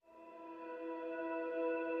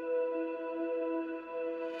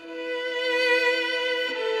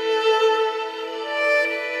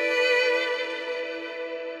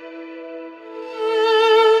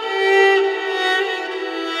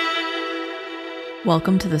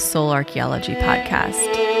Welcome to the Soul Archaeology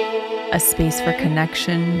podcast, a space for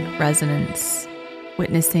connection, resonance,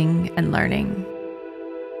 witnessing, and learning.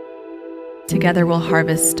 Together we'll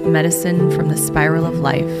harvest medicine from the spiral of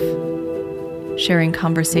life, sharing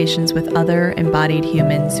conversations with other embodied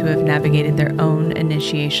humans who have navigated their own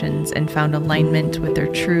initiations and found alignment with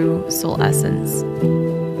their true soul essence.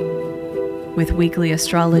 With weekly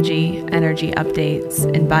astrology, energy updates,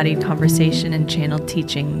 embodied conversation, and channeled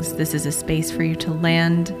teachings, this is a space for you to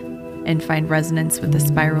land and find resonance with the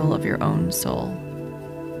spiral of your own soul.